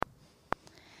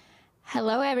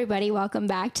Hello, everybody. Welcome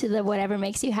back to the Whatever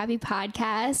Makes You Happy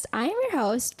podcast. I am your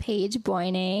host, Paige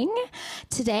Boyning.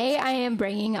 Today, I am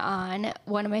bringing on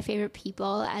one of my favorite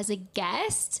people as a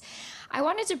guest. I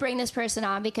wanted to bring this person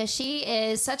on because she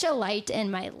is such a light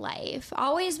in my life.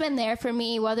 Always been there for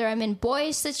me, whether I'm in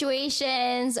boy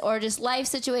situations or just life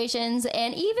situations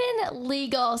and even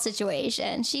legal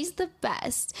situations. She's the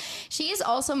best. She is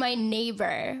also my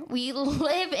neighbor. We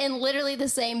live in literally the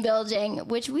same building,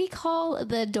 which we call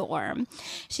the dorm.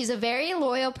 She's a very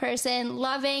loyal person,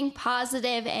 loving,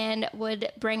 positive, and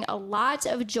would bring a lot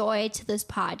of joy to this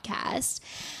podcast.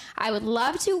 I would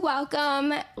love to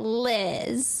welcome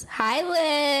Liz. Hi,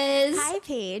 Liz. Hi,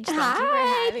 Paige. Thank you for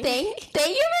having me.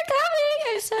 Thank you for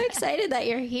coming. I'm so excited that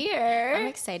you're here. I'm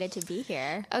excited to be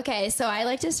here. Okay, so I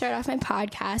like to start off my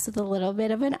podcast with a little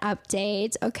bit of an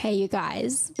update. Okay, you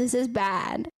guys, this is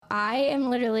bad. I am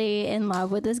literally in love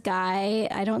with this guy.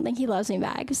 I don't think he loves me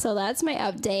back. So that's my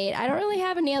update. I don't really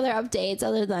have any other updates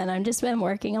other than I've just been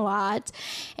working a lot.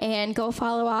 And go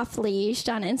follow Off Leashed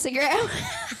on Instagram.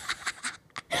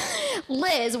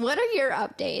 Liz, what are your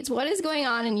updates? What is going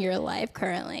on in your life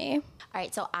currently? All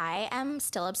right, so I am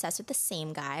still obsessed with the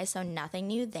same guy, so nothing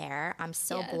new there. I'm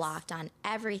still blocked on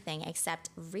everything, except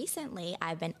recently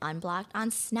I've been unblocked on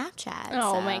Snapchat.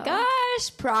 Oh my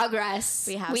gosh, progress.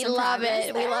 We love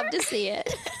it. There. We love to see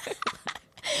it.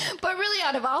 But really,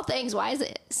 out of all things, why is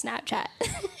it Snapchat?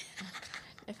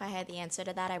 If I had the answer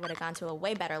to that, I would have gone to a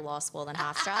way better law school than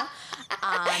Hofstra.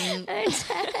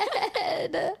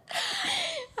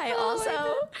 I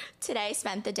also today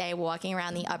spent the day walking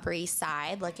around the Upper East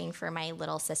Side looking for my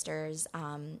little sister's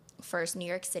first New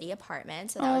York City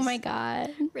apartment. So that was my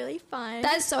God. really fun.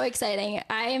 That's so exciting.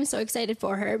 I am so excited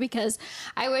for her because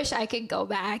I wish I could go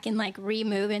back and like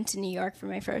re-move into New York for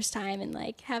my first time and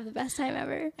like have the best time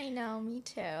ever. I know, me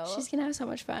too. She's going to have so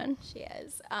much fun. She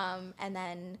is. And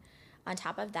then on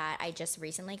top of that, I just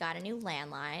recently got a new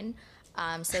landline.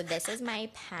 So this is my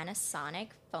Panasonic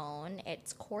phone.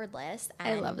 It's cordless. And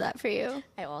I love that for you.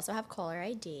 I also have caller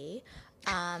ID.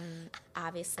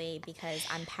 Obviously, because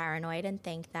I'm paranoid and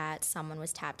think that someone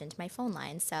was tapped into my phone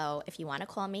line. So if you want to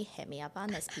call me, hit me up on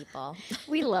this, people.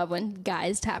 We love when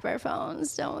guys tap our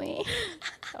phones, don't we?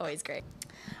 Always great.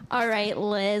 All right,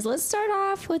 Liz, let's start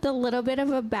off with a little bit of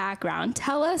a background.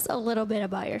 Tell us a little bit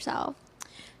about yourself.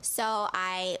 So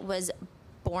I was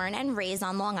born and raised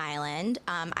on Long Island.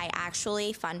 I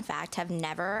actually, fun fact, have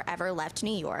never, ever left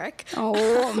New York.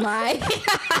 Oh, my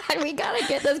God. We got to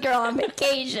get this girl on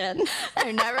vacation.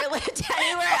 I've never lived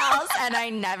anywhere else, and I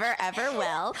never, ever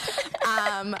will.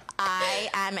 I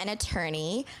am an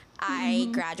attorney. I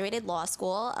graduated law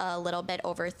school a little bit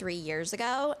over 3 years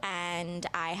ago, and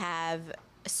I have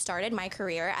started my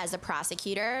career as a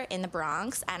prosecutor in the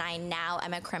Bronx, and I now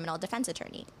am a criminal defense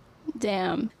attorney.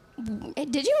 Damn.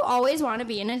 Did you always want to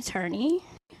be an attorney?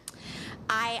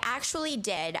 I actually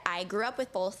did. I grew up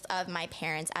with both of my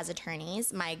parents as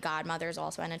attorneys. My godmother is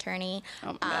also an attorney.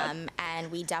 Oh my God.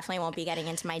 And we definitely won't be getting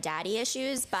into my daddy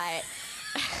issues, but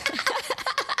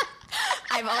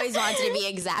I've always wanted to be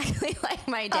exactly like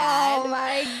my dad. Oh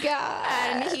my God.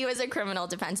 And he was a criminal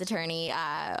defense attorney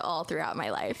all throughout my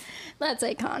life. That's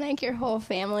iconic. Your whole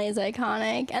family is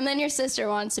iconic. And then your sister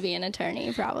wants to be an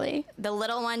attorney, probably. The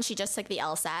little one, she just took the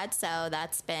LSAT, so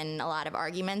that's been a lot of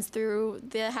arguments through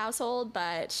the household,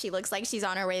 but she looks like she's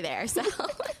on her way there. So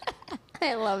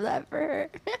I love that for her.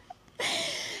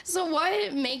 So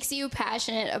what makes you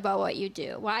passionate about what you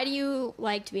do? Why do you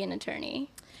like to be an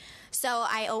attorney? So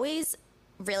I always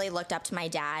really looked up to my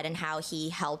dad and how he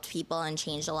helped people and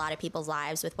changed a lot of people's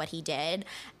lives with what he did.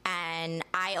 And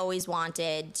I always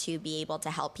wanted to be able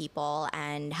to help people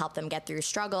and help them get through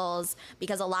struggles,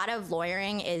 because a lot of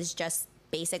lawyering is just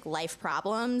basic life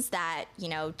problems that, you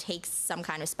know, takes some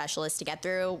kind of specialist to get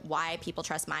through. Why people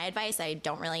trust my advice, I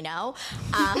don't really know.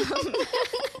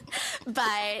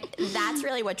 But that's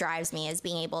really what drives me, is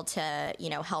being able to, you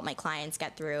know, help my clients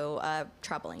get through a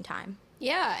troubling time.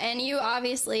 Yeah, and you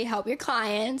obviously help your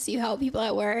clients, you help people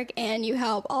at work, and you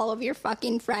help all of your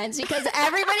fucking friends, because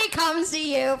everybody comes to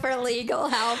you for legal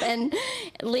help and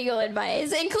legal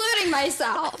advice, including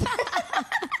myself.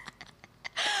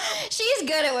 She's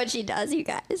good at what she does, you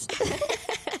guys.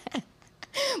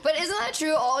 But isn't that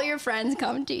true? All your friends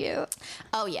come to you.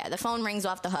 Oh, yeah. The phone rings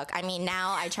off the hook. I mean,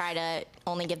 now I try to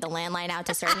only give the landline out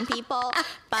to certain people,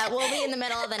 but we'll be in the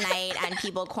middle of the night and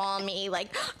people call me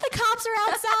like, the cops are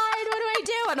outside. What do I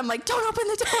do? And I'm like, don't open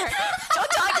the door.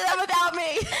 Don't talk to them without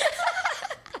me.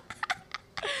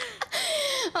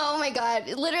 Oh my God.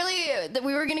 Literally,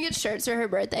 we were going to get shirts for her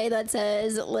birthday that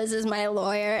says, Liz is my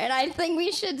lawyer. And I think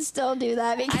we should still do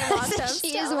that because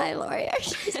she is my lawyer.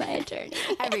 She's my attorney.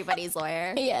 Everybody's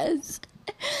lawyer. Yes.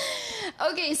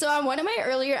 Okay, so on one of my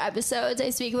earlier episodes,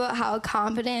 I speak about how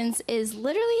confidence is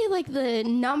literally like the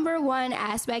number one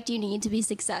aspect you need to be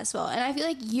successful. And I feel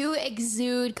like you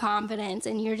exude confidence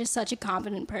and you're just such a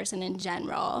confident person in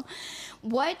general.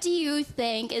 What do you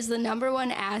think is the number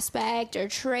one aspect or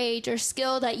trait or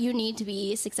skill that you need to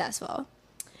be successful?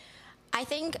 I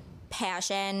think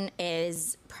passion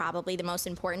is probably the most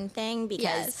important thing because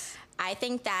Yes. I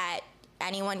think that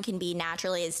anyone can be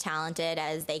naturally as talented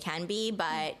as they can be,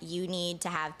 but you need to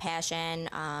have passion,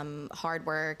 hard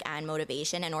work, and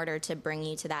motivation in order to bring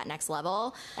you to that next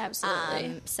level.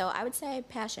 Absolutely. So I would say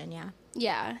passion, yeah.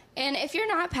 Yeah. And if you're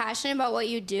not passionate about what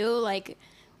you do, like,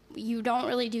 you don't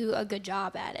really do a good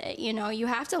job at it. You know, you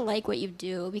have to like what you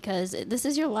do because this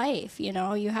is your life, you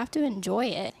know, you have to enjoy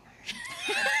it.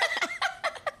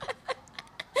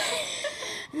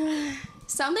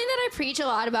 Something that I preach a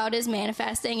lot about is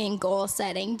manifesting and goal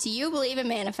setting. Do you believe in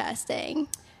manifesting?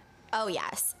 Oh,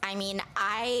 yes. I mean,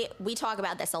 we talk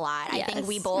about this a lot. Yes, I think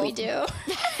we both we do.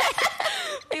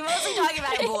 We mostly talk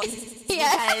about it both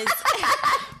because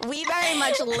we very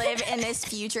much live in this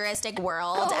futuristic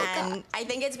world, and I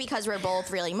think it's because we're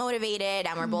both really motivated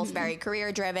and we're both very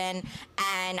career driven.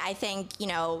 And I think, you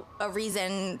know, a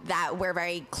reason that we're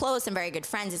very close and very good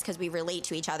friends is because we relate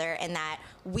to each other and that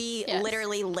we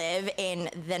literally live in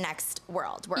the next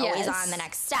world. We're always on the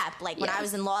next step. Like when I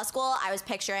was in law school, I was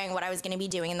picturing what I was going to be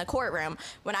doing in the courtroom.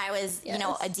 When I was, you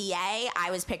know, a DA, I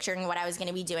was picturing what I was going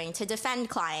to be doing to defend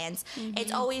clients.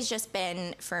 It's always just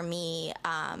been, for me,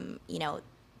 you know,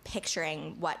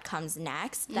 picturing what comes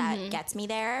next that gets me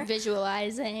there.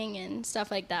 Visualizing and stuff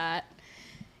like that.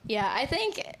 Yeah, I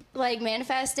think like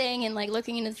manifesting and like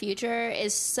looking into the future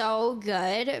is so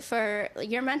good for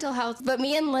your mental health. But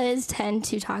me and Liz tend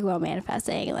to talk about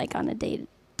manifesting like on a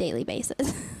daily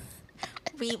basis.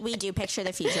 We do picture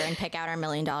the future and pick out our $1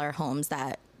 million homes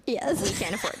that we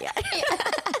can't afford yet.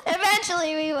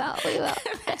 Eventually we will.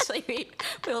 Eventually we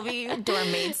will be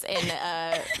dorm mates in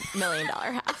a $1 million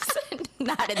house,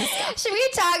 not in the sky. Should we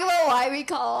talk about why we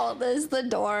call this the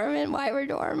dorm and why we're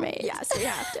dorm mates? Yes, we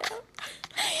have to.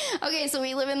 Okay, so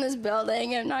we live in this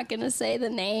building. I'm not going to say the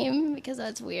name because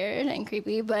that's weird and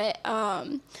creepy, but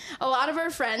a lot of our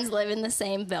friends live in the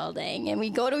same building, and we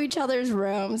go to each other's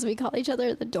rooms. We call each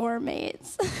other the dorm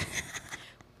mates.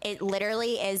 It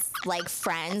literally is like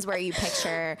Friends, where you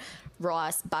picture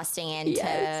Ross busting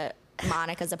into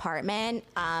Monica's apartment.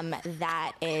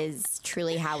 That is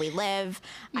truly how we live.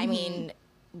 I mean,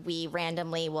 we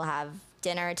randomly will have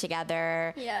dinner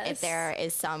together. If there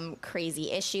is some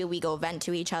crazy issue, we go vent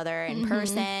to each other in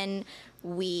person.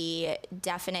 We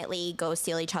definitely go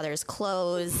steal each other's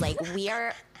clothes. Like, we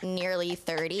are nearly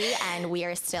 30 and we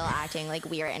are still acting like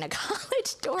we are in a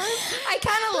college dorm. I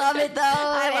kind of love it though.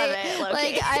 I love it. Low-key.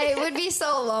 Like, I would be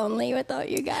so lonely without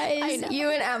you guys. I know. You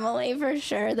and Emily for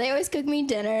sure. They always cook me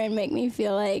dinner and make me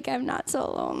feel like I'm not so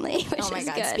lonely, which Oh my is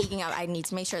God. good. Speaking of, I need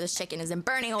to make sure this chicken isn't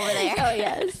burning over there. Oh,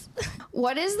 yes.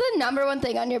 What is the number one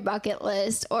thing on your bucket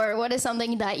list, or what is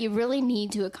something that you really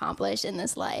need to accomplish in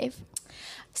this life?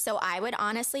 So I would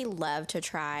honestly love to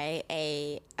try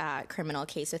a criminal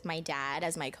case with my dad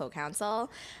as my co-counsel.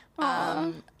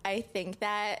 I think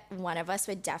that one of us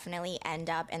would definitely end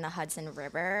up in the Hudson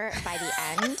River by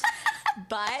the end.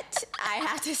 But I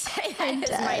have to say that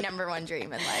is my number one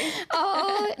dream in life.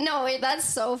 Oh, no, wait, that's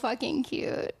so fucking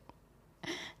cute.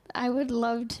 I would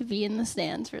love to be in the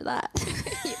stands for that.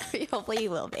 Hopefully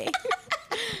you will be.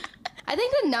 I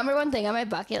think the number one thing on my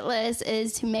bucket list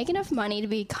is to make enough money to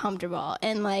be comfortable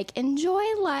and like enjoy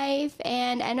life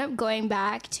and end up going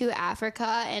back to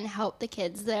Africa and help the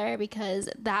kids there, because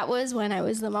that was when I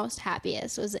was the most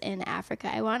happiest, was in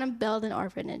Africa. I want to build an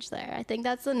orphanage there. I think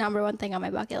that's the number one thing on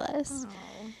my bucket list.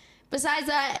 Oh. Besides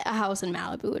that, a house in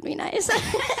Malibu would be nice.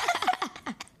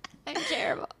 I'm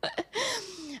terrible.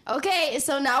 Okay,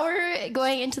 so now we're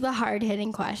going into the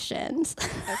hard-hitting questions.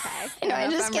 Okay. No,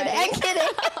 I'm just kidding. I'm kidding.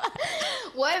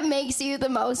 What makes you the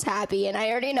most happy? And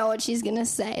I already know what she's going to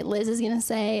say. Liz is going to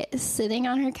say sitting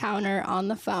on her counter on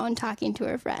the phone talking to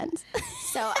her friends.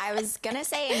 So I was going to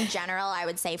say in general, I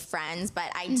would say friends,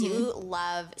 but I do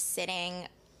love sitting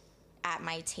at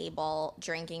my table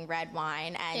drinking red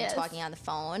wine and talking on the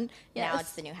phone. Now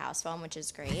it's the new house phone, which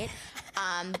is great.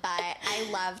 But I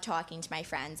love talking to my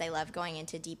friends. I love going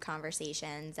into deep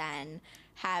conversations and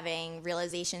having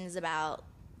realizations about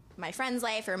my friend's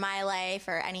life or my life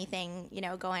or anything, you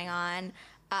know, going on.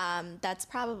 That's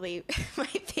probably my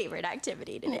favorite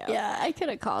activity to do. Yeah, I could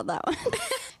have called that one.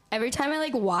 Every time I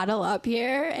like waddle up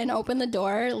here and open the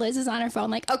door, Liz is on her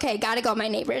phone like, okay, gotta go, my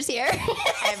neighbor's here.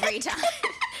 Every time.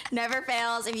 Never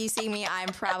fails. If you see me, I'm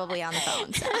probably on the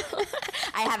phone. So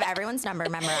I have everyone's number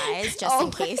memorized just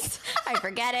in case I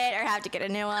forget it or have to get a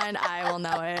new one. I will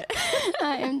know it.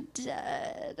 I'm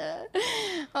dead.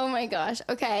 Oh my gosh.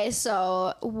 Okay,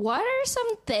 so what are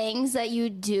some things that you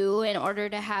do in order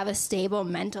to have a stable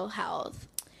mental health?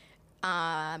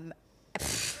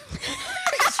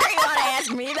 Sure you want to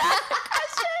ask me that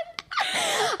question?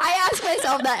 I ask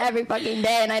myself that every fucking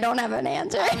day and I don't have an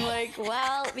answer. I'm like,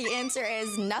 well, the answer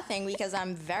is nothing because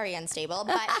I'm very unstable.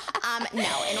 But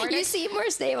no, in order You seem more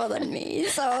stable than me,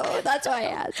 so that's why I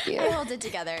ask you. I hold it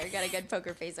together. Got a good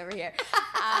poker face over here.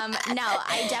 No,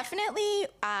 I definitely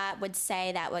would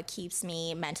say that what keeps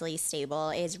me mentally stable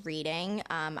is reading.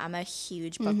 I'm a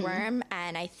huge bookworm,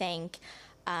 and I think,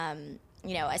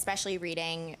 especially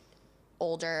reading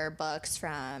older books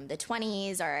from the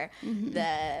 20s or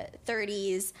the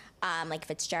 30s, like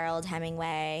Fitzgerald,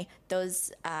 Hemingway.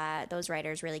 Those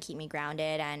writers really keep me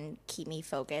grounded and keep me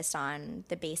focused on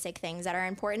the basic things that are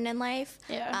important in life.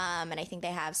 Yeah. And I think they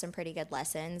have some pretty good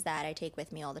lessons that I take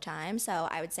with me all the time. So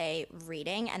I would say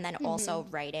reading and then also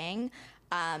writing.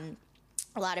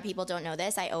 A lot of people don't know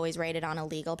this. I always write it on a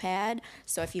legal pad.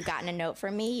 So if you've gotten a note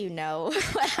from me, you know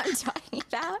what I'm talking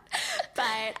about.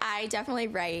 But I definitely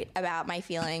write about my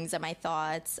feelings and my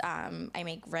thoughts. I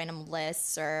make random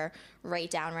lists or write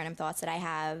down random thoughts that I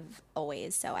have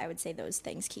always. So I would say those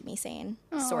things keep me sane,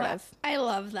 sort of. I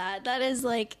love that. That is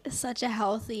like such a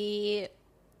healthy,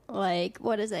 like,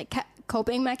 what is it?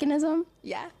 Coping mechanism?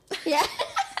 Yeah. Yeah.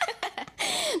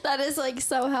 That is like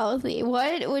so healthy.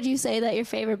 What would you say that your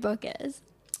favorite book is?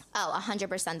 Oh,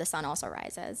 100% The Sun Also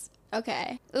Rises.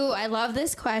 Okay. Ooh, I love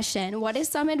this question. What is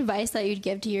some advice that you'd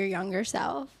give to your younger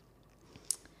self?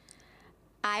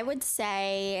 I would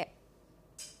say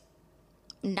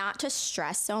not to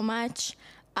stress so much,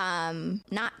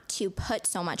 not to put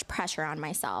so much pressure on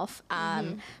myself.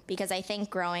 Because I think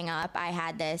growing up, I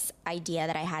had this idea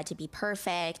that I had to be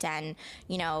perfect. And,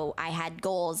 I had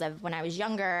goals of when I was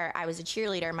younger, I was a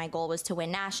cheerleader. My goal was to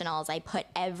win nationals. I put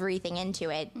everything into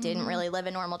it. Didn't really live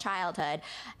a normal childhood.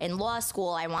 In law school,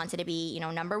 I wanted to be,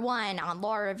 number one on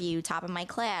law review, top of my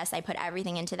class. I put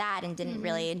everything into that and didn't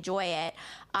really enjoy it.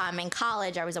 In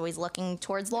college, I was always looking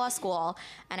towards law school.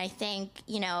 And I think,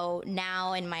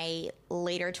 now in my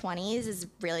later 20s is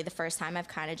really the first time I've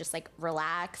kind of just like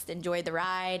relaxed, enjoyed the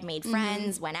ride, made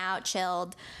friends, went out,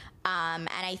 chilled. And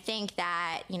I think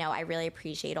that, I really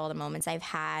appreciate all the moments I've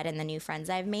had and the new friends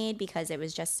I've made because it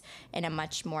was just in a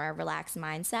much more relaxed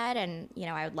mindset. And,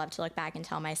 I would love to look back and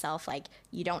tell myself, like,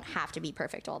 you don't have to be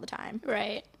perfect all the time.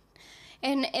 Right.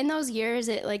 And in those years,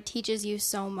 it like teaches you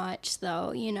so much,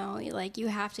 though, like you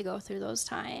have to go through those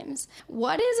times.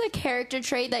 What is a character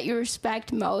trait that you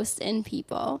respect most in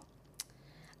people?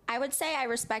 I would say I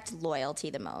respect loyalty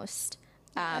the most.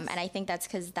 And I think that's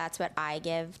because that's what I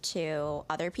give to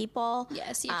other people.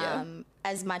 Yes, you do.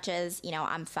 As much as,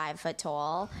 I'm 5 foot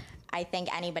tall, I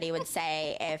think anybody would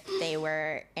say if they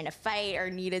were in a fight or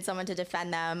needed someone to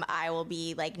defend them, I will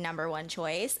be like number one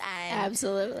choice. And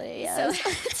absolutely, yes.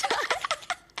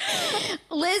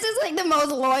 Liz is like the most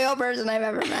loyal person I've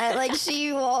ever met. Like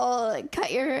she will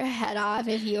cut your head off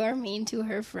if you are mean to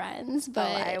her friends. But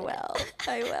I will.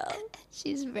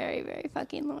 She's very, very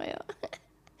fucking loyal.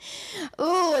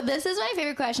 Ooh, this is my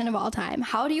favorite question of all time.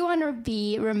 How do you want to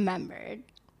be remembered?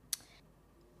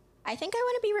 I think I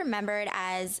want to be remembered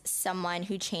as someone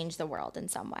who changed the world in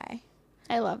some way.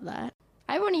 I love that.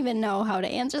 I wouldn't even know how to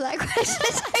answer that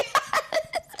question.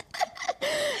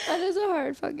 That is a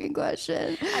hard fucking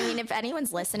question. I mean, if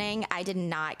anyone's listening, I did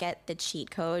not get the cheat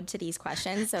code to these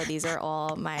questions, so these are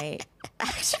all my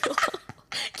actual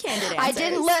candid answers.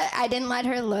 I didn't let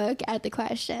her look at the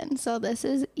question. So this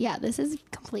is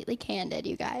completely candid,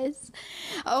 you guys.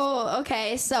 Oh,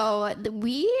 okay. So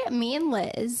me and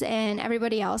Liz and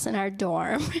everybody else in our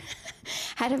dorm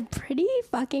had a pretty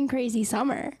fucking crazy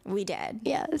summer. We did.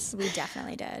 Yes. We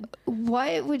definitely did.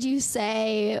 What would you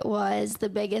say was the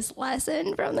biggest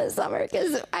lesson from this summer?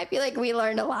 Because I feel like we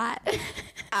learned a lot.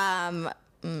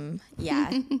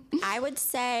 Yeah. I would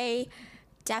say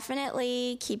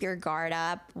definitely keep your guard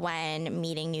up when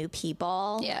meeting new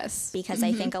people. Yes. Because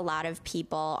I think a lot of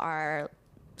people are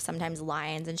sometimes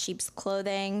lions in sheep's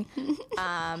clothing.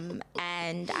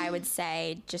 And I would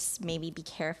say just maybe be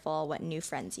careful what new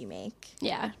friends you make.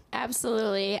 Yeah,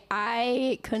 absolutely.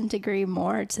 I couldn't agree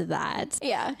more to that.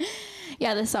 Yeah.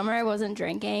 Yeah, this summer I wasn't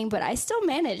drinking, but I still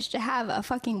managed to have a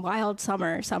fucking wild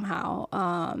summer somehow.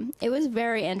 It was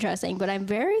very interesting, but I'm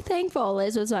very thankful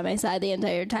Liz was by my side the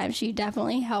entire time. She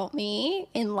definitely helped me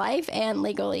in life and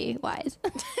legally wise.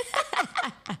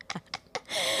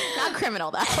 Not criminal,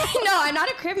 though. No, I'm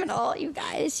not a criminal, you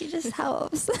guys. She just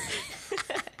helps.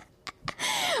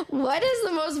 What is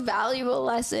the most valuable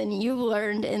lesson you've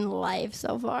learned in life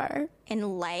so far?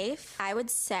 In life, I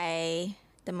would say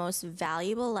the most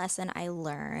valuable lesson I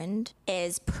learned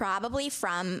is probably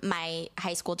from my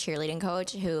high school cheerleading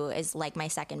coach, who is like my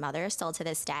second mother still to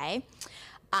this day.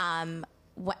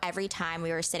 Every time we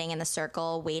were sitting in the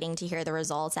circle waiting to hear the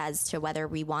results as to whether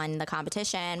we won the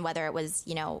competition, whether it was,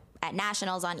 at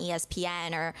nationals on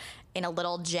ESPN or in a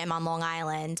little gym on Long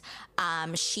Island,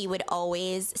 she would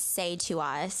always say to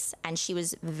us, and she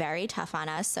was very tough on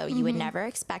us, so you would never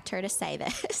expect her to say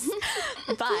this,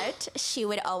 but she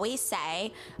would always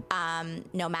say,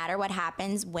 no matter what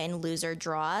happens, win, lose, or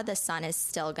draw, the sun is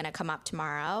still going to come up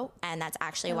tomorrow. And that's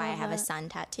actually why I have a sun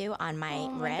tattoo on my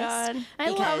wrist. God. I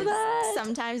love that.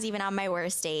 Sometimes even on my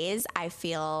worst days, I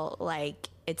feel like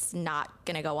it's not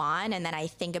going to go on. And then I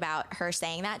think about her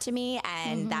saying that to me,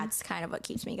 and that's kind of what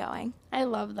keeps me going. I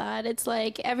love that. It's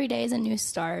like every day is a new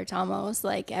start, almost.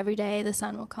 Like every day the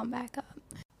sun will come back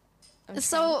up.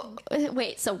 So,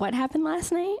 wait, so what happened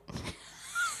last night?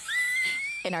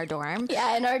 In our dorm?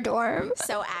 Yeah, in our dorm.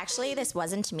 So actually, this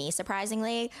wasn't me,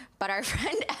 surprisingly, but our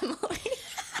friend Emily,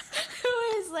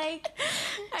 who is like...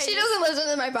 She doesn't listen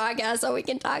to my podcast, so we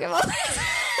can talk about this.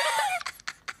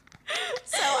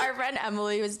 So our friend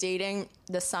Emily was dating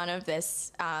the son of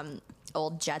this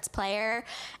old Jets player,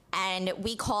 and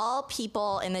we call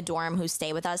people in the dorm who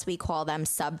stay with us, we call them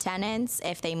subtenants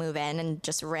if they move in and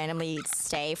just randomly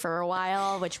stay for a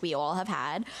while, which we all have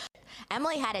had.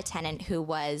 Emily had a tenant who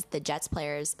was the Jets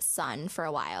player's son for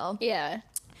a while. Yeah.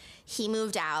 He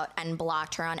moved out and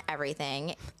blocked her on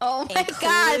everything. Oh my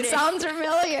God, sounds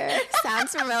familiar.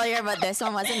 Sounds familiar, but this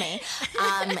one wasn't me.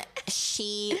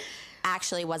 She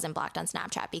actually wasn't blocked on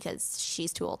Snapchat because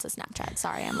she's too old to Snapchat.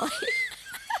 Sorry, Emily.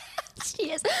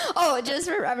 She is. Oh, just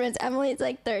for reference, Emily's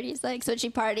like 36, so she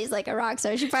parties like a rock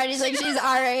star. She parties like she's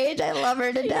our age. I love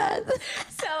her to death.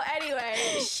 So anyway,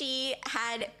 she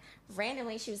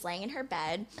was laying in her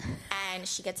bed, and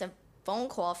she gets a phone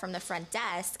call from the front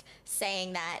desk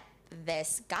saying that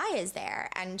this guy is there,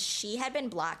 and she had been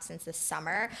blocked since the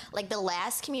summer. Like, the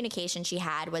last communication she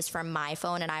had was from my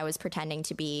phone, and I was pretending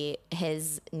to be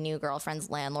his new girlfriend's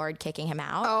landlord kicking him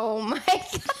out. Oh my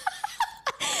God.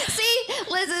 See,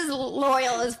 Liz is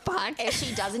loyal as fuck. If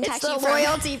she doesn't text it's you the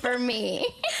loyalty for me.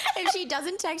 If she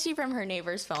doesn't text you from her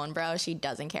neighbor's phone, bro, she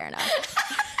doesn't care enough.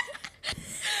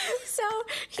 So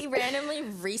he randomly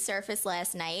resurfaced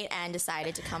last night and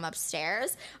decided to come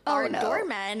upstairs. Our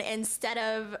doorman, instead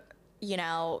of,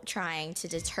 trying to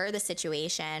deter the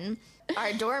situation,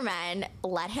 our doorman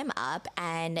let him up,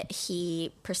 and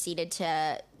he proceeded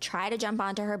to try to jump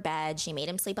onto her bed. She made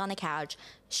him sleep on the couch.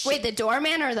 Wait, the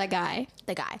doorman or the guy?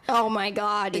 The guy. Oh my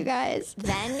God, you guys.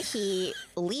 Then he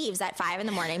leaves at 5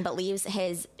 a.m, but leaves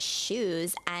his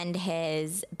shoes and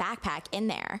his backpack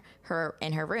in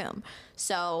her room.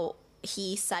 So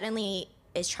he suddenly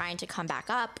is trying to come back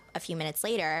up a few minutes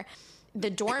later. The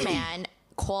doorman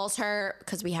calls her,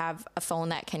 because we have a phone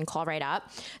that can call right up.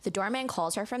 The doorman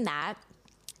calls her from that.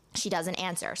 She doesn't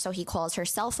answer. So he calls her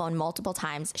cell phone multiple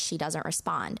times. She doesn't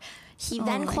respond. He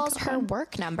then calls her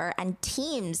work number, and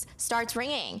Teams starts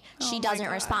ringing. She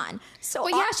doesn't respond. So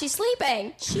she's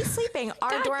sleeping. She's sleeping.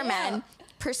 Our doorman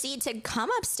proceed to come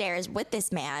upstairs with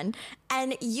this man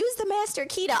and use the master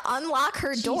key to unlock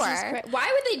her door.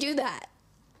 Why would they do that?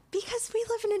 Because we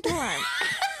live in a dorm.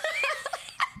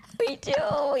 We do.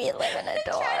 We live in a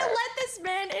dorm. Trying to let this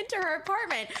man into her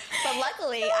apartment. But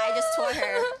luckily, I just told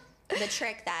her the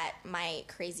trick that my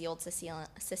crazy old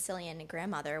Sicilian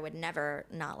grandmother would never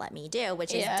not let me do,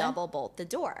 which is double bolt the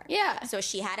door. Yeah. So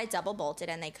she had it double bolted,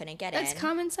 and they couldn't get in. That's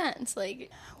common sense. Like,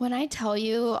 when I tell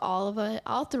you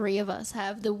all three of us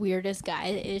have the weirdest guy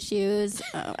issues,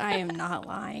 I am not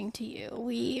lying to you.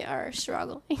 We are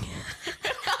struggling.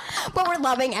 But we're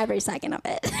loving every second of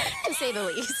it. To say the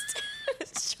least.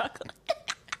 Struggling.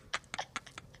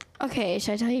 Okay,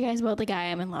 should I tell you guys about the guy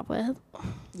I'm in love with?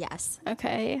 Yes.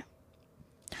 Okay.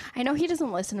 I know he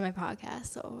doesn't listen to my podcast,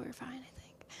 so we're fine, I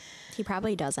think. He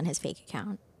probably does on his fake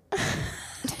account.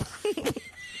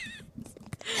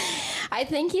 I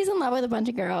think he's in love with a bunch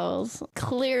of girls.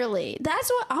 Clearly. That's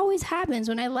what always happens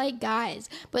when I like guys.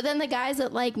 But then the guys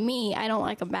that like me, I don't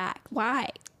like them back. Why?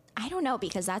 I don't know,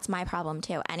 because that's my problem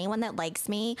too. Anyone that likes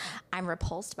me, I'm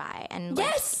repulsed by. And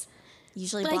yes!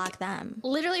 Usually block them.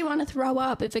 Literally want to throw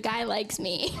up if a guy likes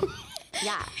me.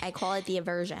 Yeah, I call it the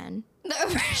aversion. The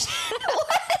aversion.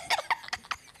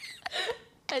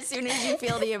 As soon as you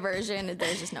feel the aversion,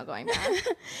 there's just no going back.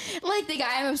 Like the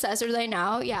guy I'm obsessed with right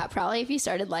now, yeah, probably if he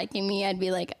started liking me, I'd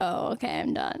be like, oh, okay,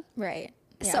 I'm done. Right.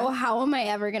 Yeah. So how am I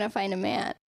ever going to find a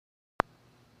man?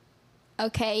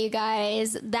 Okay, you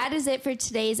guys, that is it for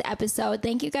today's episode.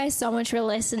 Thank you guys so much for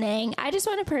listening. I just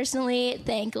want to personally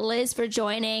thank Liz for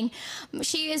joining.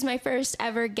 She is my first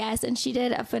ever guest, and she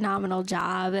did a phenomenal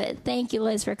job. Thank you,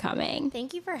 Liz, for coming.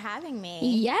 Thank you for having me.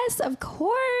 Yes, of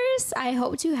course. I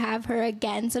hope to have her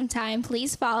again sometime.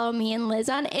 Please follow me and Liz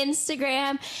on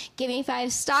Instagram. Give me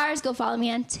 5 stars. Go follow me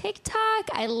on TikTok.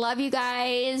 I love you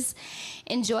guys.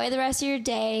 Enjoy the rest of your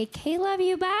day. Kay, love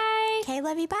you. Bye. Okay,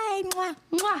 love you. Bye. Mwah.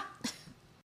 Mwah.